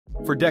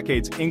For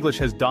decades, English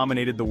has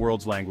dominated the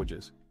world's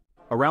languages.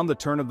 Around the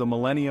turn of the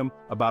millennium,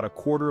 about a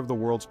quarter of the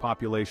world's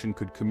population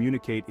could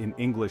communicate in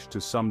English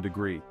to some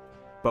degree.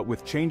 But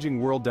with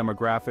changing world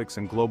demographics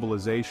and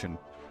globalization,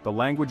 the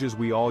languages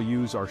we all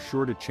use are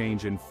sure to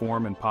change in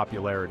form and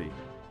popularity.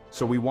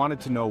 So we wanted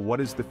to know,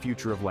 what is the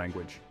future of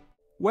language?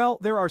 Well,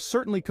 there are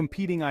certainly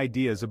competing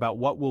ideas about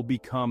what will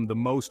become the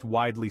most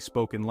widely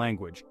spoken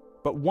language.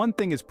 But one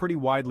thing is pretty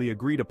widely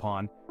agreed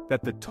upon,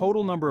 that the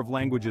total number of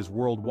languages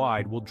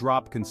worldwide will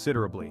drop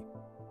considerably.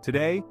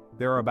 Today,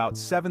 there are about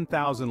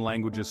 7,000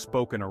 languages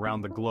spoken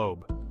around the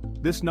globe.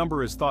 This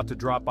number is thought to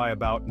drop by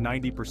about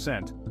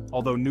 90%,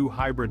 although new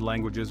hybrid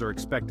languages are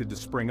expected to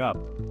spring up,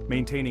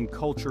 maintaining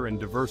culture and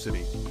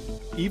diversity.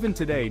 Even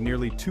today,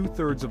 nearly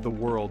 2/3 of the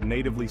world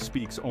natively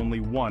speaks only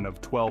one of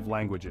 12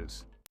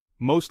 languages.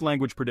 Most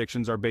language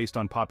predictions are based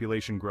on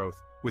population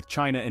growth, with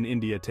China and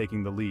India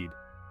taking the lead.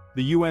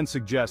 The UN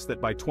suggests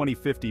that by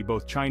 2050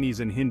 both Chinese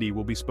and Hindi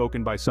will be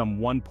spoken by some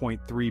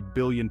 1.3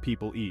 billion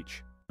people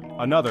each.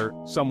 Another,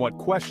 somewhat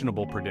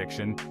questionable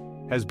prediction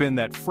has been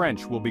that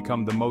French will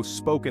become the most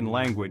spoken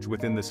language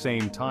within the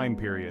same time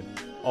period.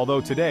 Although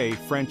today,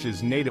 French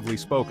is natively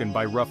spoken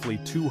by roughly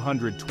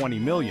 220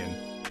 million,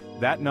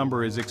 that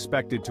number is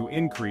expected to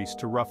increase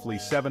to roughly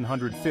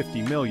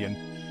 750 million,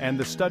 and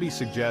the study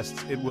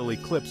suggests it will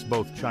eclipse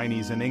both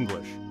Chinese and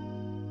English.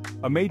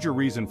 A major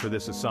reason for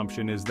this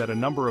assumption is that a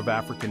number of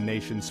African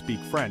nations speak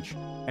French,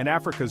 and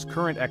Africa's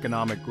current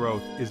economic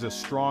growth is a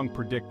strong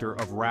predictor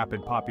of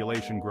rapid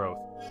population growth.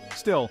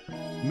 Still,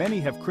 many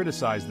have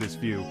criticized this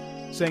view,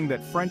 saying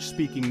that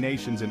French-speaking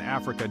nations in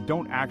Africa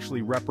don't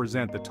actually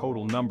represent the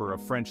total number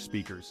of French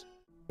speakers.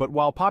 But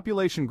while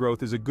population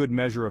growth is a good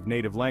measure of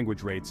native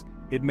language rates,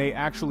 it may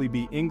actually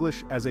be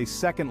English as a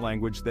second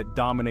language that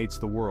dominates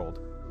the world.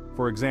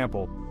 For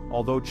example,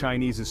 although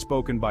Chinese is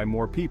spoken by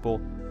more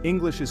people,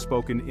 English is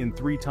spoken in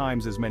 3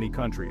 times as many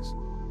countries.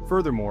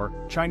 Furthermore,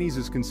 Chinese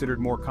is considered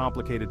more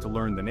complicated to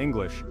learn than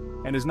English,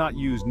 and is not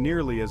used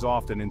nearly as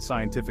often in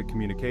scientific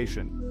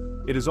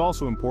communication. It is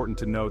also important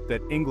to note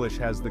that English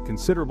has the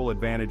considerable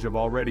advantage of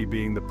already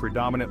being the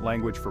predominant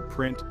language for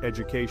print,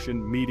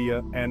 education,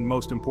 media, and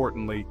most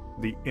importantly,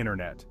 the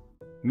internet.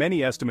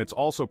 Many estimates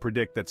also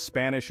predict that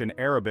Spanish and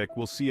Arabic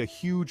will see a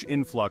huge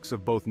influx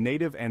of both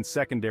native and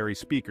secondary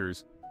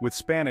speakers, with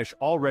Spanish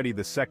already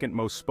the second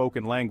most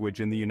spoken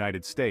language in the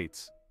United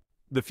States.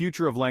 The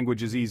future of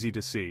language is easy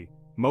to see.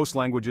 Most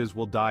languages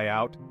will die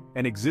out,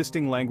 and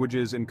existing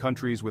languages in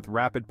countries with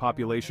rapid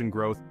population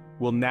growth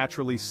will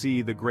naturally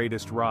see the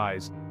greatest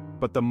rise.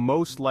 But the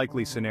most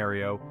likely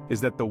scenario is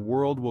that the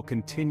world will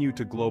continue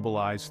to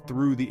globalize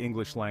through the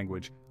English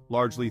language,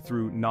 largely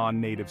through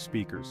non-native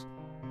speakers.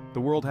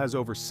 The world has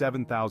over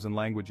 7,000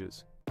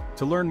 languages.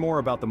 To learn more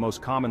about the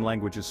most common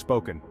languages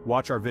spoken,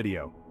 watch our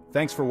video.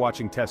 Thanks for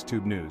watching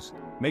TestTube News.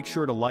 Make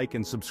sure to like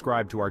and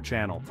subscribe to our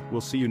channel. We'll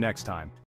see you next time.